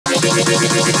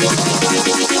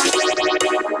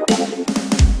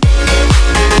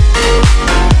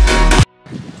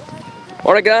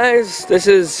Alright guys, this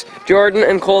is Jordan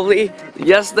and Colby.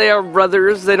 Yes, they are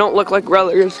brothers. They don't look like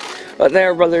brothers, but they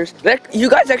are brothers. You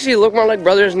guys actually look more like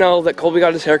brothers now that Colby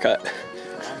got his haircut.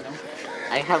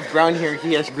 I have brown hair,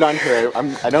 he has blonde hair.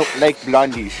 I don't like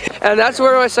blondies. And that's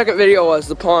where my second video was,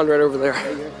 the pond right over there.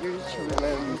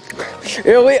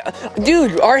 You know,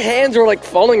 dude, our hands were like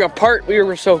falling apart. We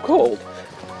were so cold.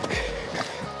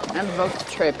 I'm about to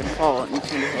trip and fall into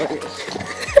the hilarious.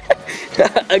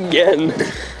 Again.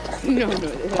 No,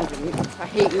 I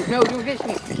hate you. No, don't get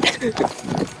me.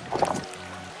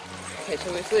 Okay,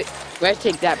 so we have to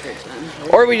take that bridge then.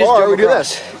 Or we just do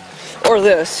this. Or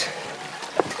this.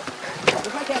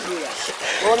 If I can't do that.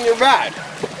 Well, on your back.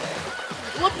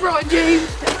 LeBron James.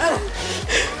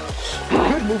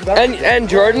 And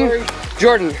Jordan.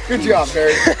 Good job,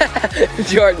 Barry.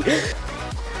 Jordan.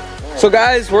 So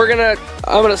guys, I'm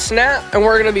gonna snap and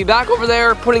we're gonna be back over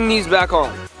there putting these back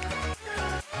on.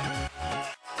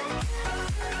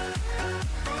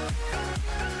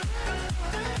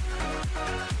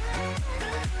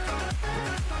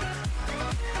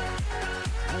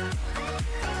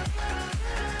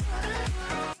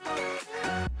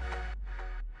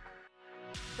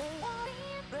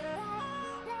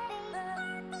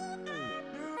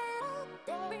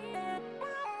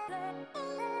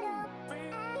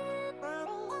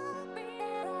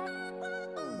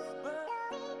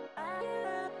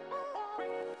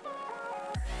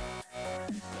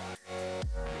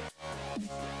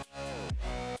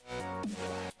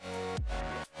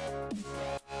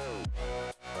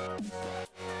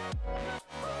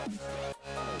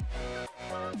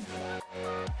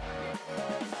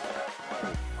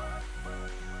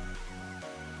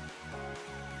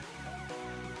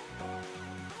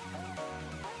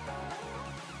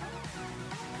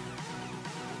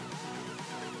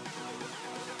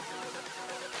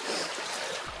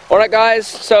 Alright guys,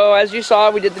 so as you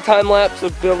saw, we did the time lapse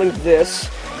of building this.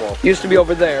 Well, used to be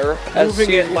over there, as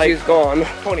he's gone.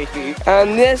 20 feet.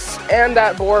 And this and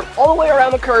that board, all the way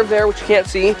around the curve there, which you can't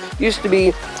see, used to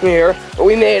be here. But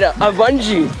we made a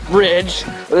bungee bridge,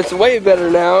 but it's way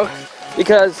better now,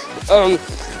 because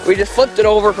we just flipped it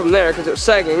over from there, because it was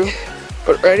sagging.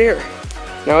 But right here,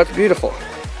 now it's beautiful.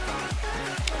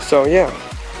 So yeah.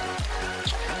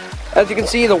 As you can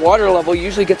see, the water level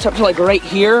usually gets up to like right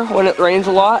here when it rains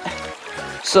a lot.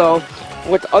 So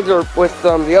with the other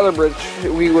bridge,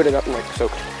 we would have gotten like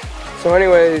soaked. So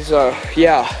anyways,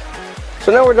 yeah.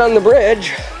 So now we're done the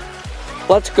bridge.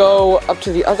 Let's go up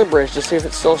to the other bridge to see if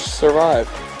it still survived.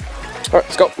 All right,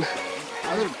 let's go.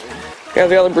 Other bridge? Yeah,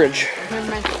 the other bridge.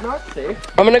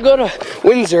 I'm gonna go to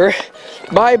Windsor,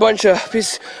 buy a bunch of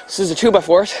pieces of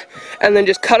 2x4s, and then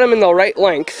just cut them in the right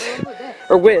length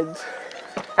or width.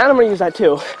 And I'm gonna use that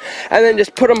too. And then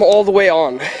just put them all the way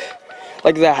on.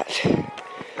 Like that.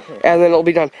 And then it'll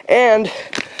be done. And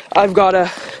I've gotta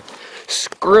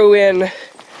screw in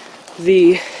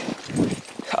the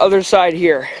other side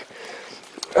here.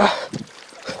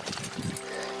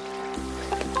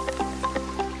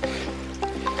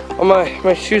 Oh,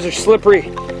 my shoes are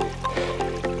slippery.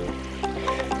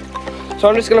 So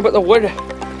I'm just gonna put the wood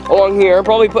along here.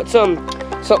 Probably put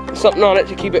something on it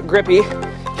to keep it grippy.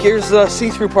 Here's the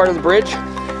see-through part of the bridge.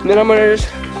 And then I'm gonna just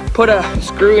put a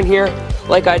screw in here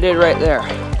like I did right there.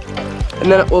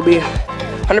 And then it will be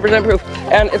 100% proof.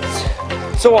 And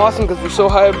it's so awesome because we're so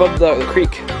high above the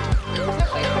creek.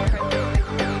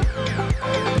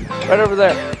 Right over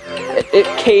there. It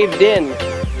caved in.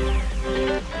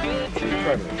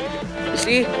 You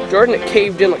see, Jordan, it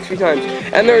caved in like 3 times.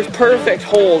 And there's perfect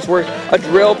holes where a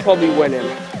drill probably went in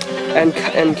and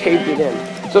caved it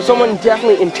in. So someone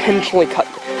definitely intentionally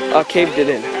caved it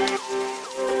in.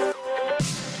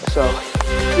 So,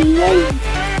 yay.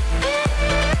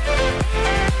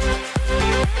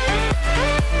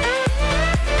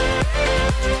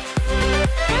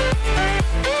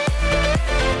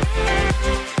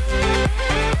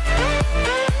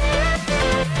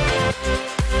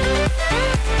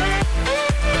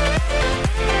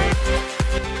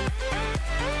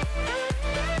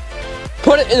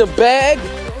 Put it in a bag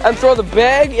and throw the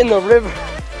bag in the river.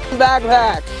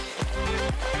 Backpack.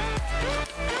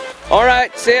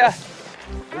 Alright, see ya.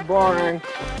 You're boring.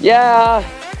 Yeah,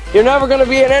 you're never gonna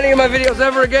be in any of my videos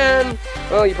ever again.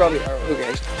 Well, you probably are, who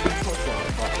cares?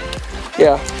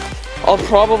 Yeah, I'll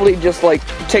probably just like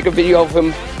take a video of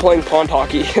him playing pond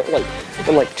hockey like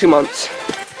in like 2 months.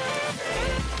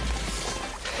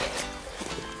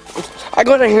 I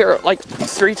got in here like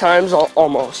 3 times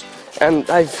almost, and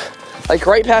I've like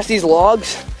right past these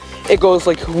logs, it goes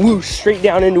like whoosh straight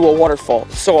down into a waterfall.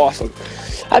 It's so awesome.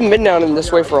 I haven't been down in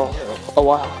this way for a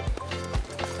while.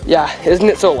 Yeah, isn't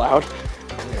it so loud?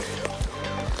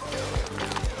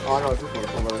 Oh no, this one's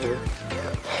from over here.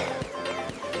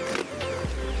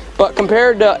 But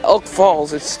compared to Elk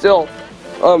Falls, it's still,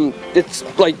 it's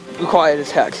like quiet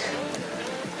as heck.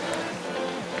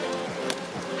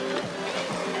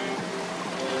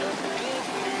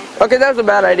 Okay, that was a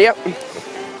bad idea.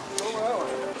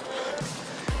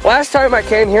 Last time I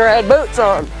came here, I had boots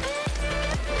on.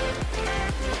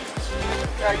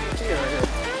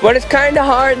 But it's kind of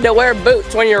hard to wear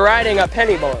boots when you're riding a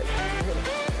penny board.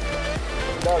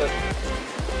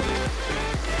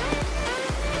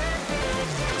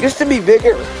 Used to be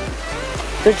bigger.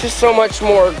 There's just so much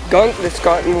more gunk that's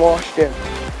gotten washed in.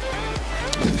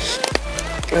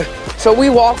 So we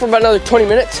walk for about another 20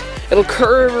 minutes. It'll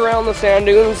curve around the sand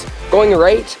dunes, going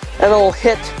right, and it'll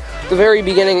hit the very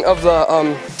beginning of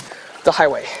the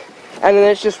highway. And then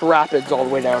it's just rapids all the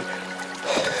way down.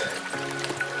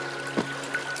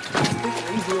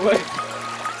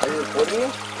 Are you recording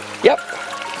this? Yep.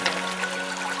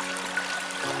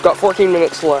 Got 14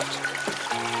 minutes left.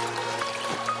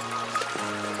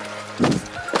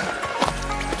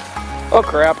 Oh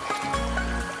crap.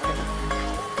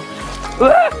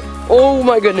 Ah! Oh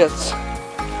my goodness.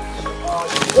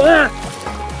 Ah!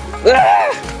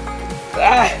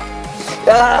 Ah!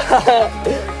 Ah!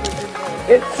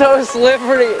 It's so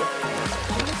slippery.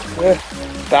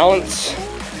 Balance.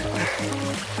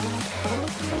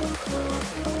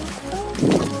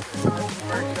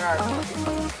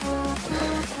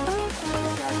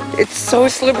 It's so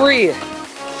slippery.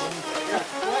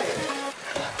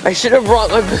 I should have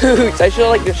brought my boots. I should have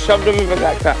like just shoved them in my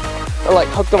backpack. Or like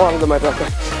hooked them onto my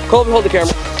backpack. Colby, hold the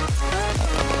camera.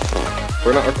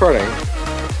 We're not recording.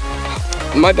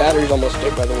 My battery's almost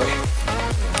dead, by the way.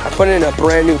 I put in a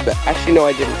brand new actually no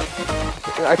I didn't.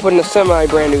 I put in a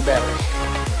semi-brand new battery.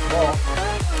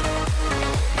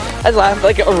 I laughed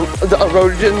like the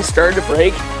erosion started to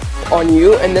break on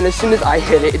you, and then as soon as I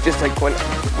hit it, it just like went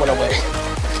away.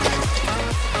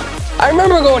 I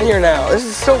remember going here now. This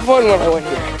is so fun when I went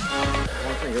here.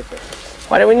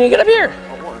 Why didn't you get up here?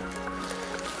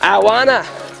 I wanna.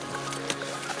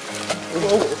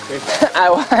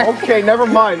 Okay, never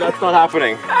mind. That's not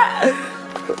happening.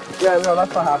 Yeah, no,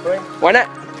 that's not happening. Why not?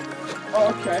 Oh,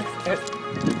 okay.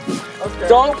 Okay.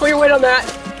 Don't put your weight on that.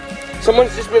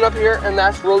 Someone's just been up here, and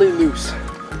that's really loose.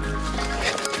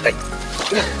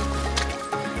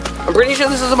 I'm pretty sure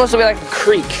this is supposed to be like a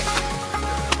creek.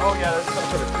 Oh yeah, that's some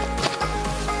sort of creek.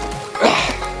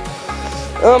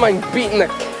 Oh, I'm beating the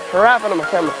crap out of my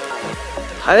camera.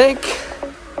 I think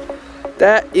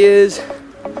that is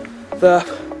the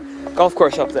golf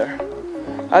course up there.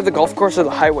 I have the golf course or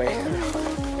the highway.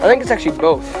 I think it's actually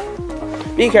both.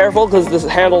 Be careful because this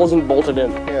handle isn't bolted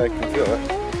in. Yeah, I can feel it.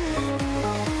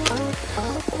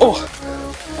 Oh.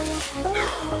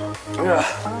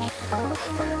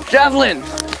 Javelin.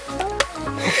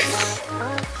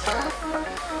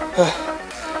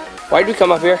 Why'd we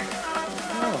come up here?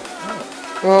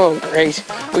 Oh, great.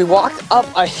 We walked up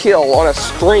a hill on a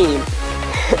stream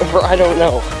for I don't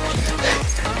know.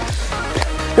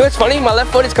 You know what's funny? My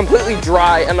left foot is completely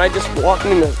dry and I just walked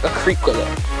in a creek with it.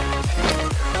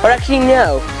 Or actually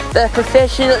no, the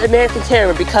professional American term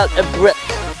would be called a brook.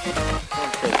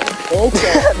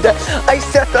 Okay. I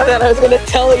stepped on that, I was going to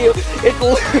tell you, it's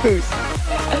loose.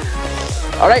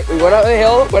 Alright, we went up a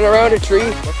hill, went around a tree.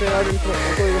 Okay, I didn't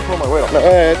even pull my weight off my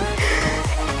head.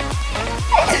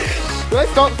 Did I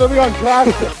stop stepping on grass?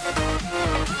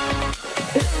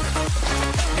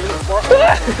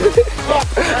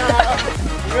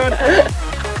 Good.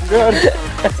 Good.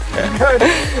 Good.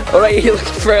 Alright, you look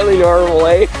fairly normal,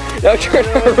 eh? Now turn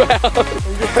around.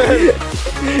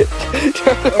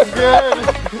 I'm good.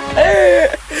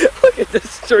 Look at this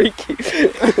streaky.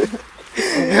 Good.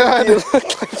 You look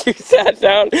like you sat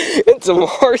down in some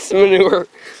horse manure.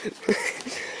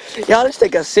 Y'all just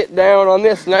take a sit down on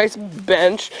this nice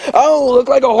bench. Oh, look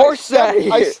like a horse sat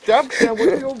here. I stepped and I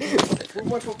went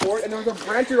forward and there was a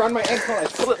branch around my ankle and I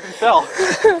slipped and fell.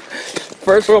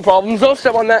 First world problems, don't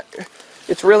step on that.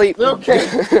 It's really... Okay.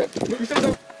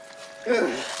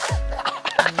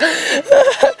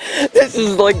 This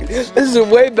is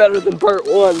way better than part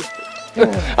one.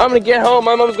 I'm gonna get home,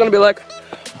 my mom's gonna be like,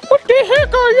 what the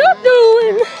heck are you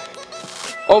doing?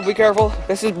 Oh, be careful,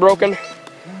 this is broken.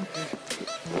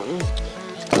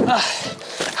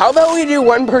 How about we do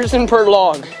one person per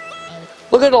log?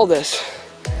 Look at all this.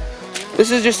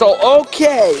 This is just all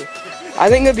okay. I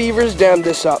think the beavers dammed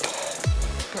this up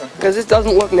because it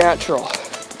doesn't look natural.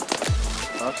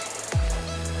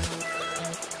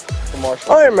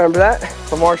 marshland. I remember that.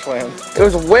 The marshland. It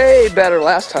was way better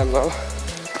last time though.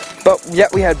 But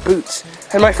yet we had boots.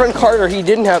 And my friend Carter, he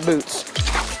didn't have boots.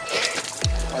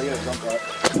 Oh, you gotta jump that.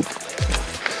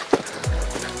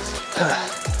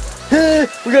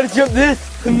 We gotta jump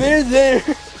this and there.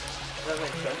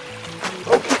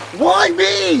 Why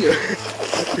me?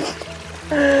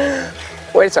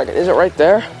 Wait a second, is it right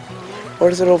there? Or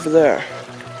is it over there?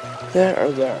 There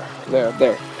or there?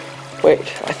 There. Wait,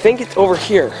 I think it's over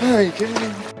here. Are you kidding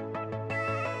me?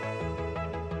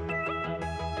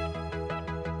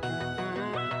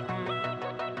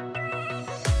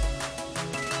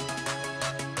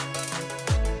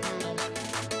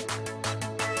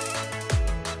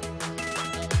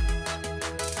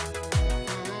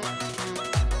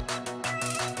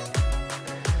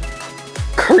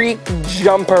 Creek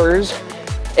jumpers,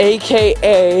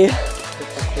 aka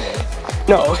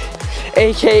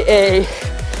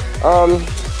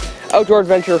outdoor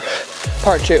adventure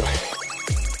part 2.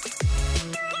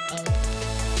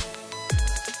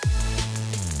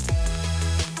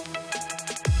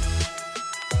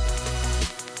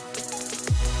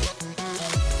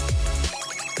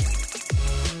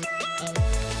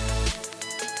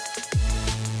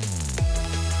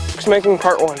 Just making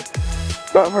part 1.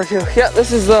 Not part 2. Yeah,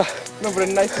 this is the... No, but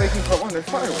a nice making part 1, there's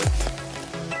fireworks.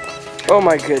 Oh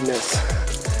my goodness.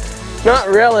 Not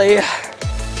really.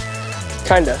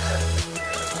 Kind of.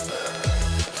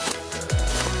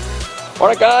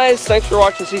 Alright guys, thanks for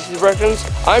watching CC's Impressions.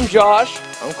 I'm Josh.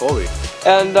 I'm Colby.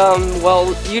 And,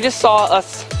 well, you just saw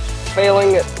us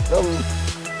failing at,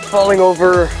 falling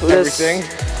over this. Everything.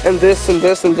 And this, and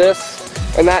this, and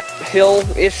this. And that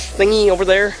hill-ish thingy over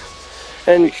there.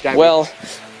 And, well...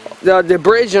 The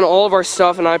bridge and all of our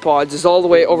stuff and iPods is all the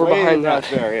way over behind that.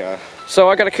 There, yeah. So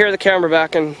I gotta carry the camera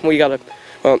back, and we gotta.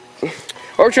 What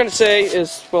we're trying to say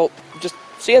is, well, just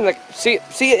see you in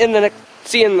the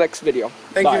next video.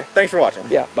 Bye. Thanks for watching.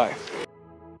 Yeah, bye.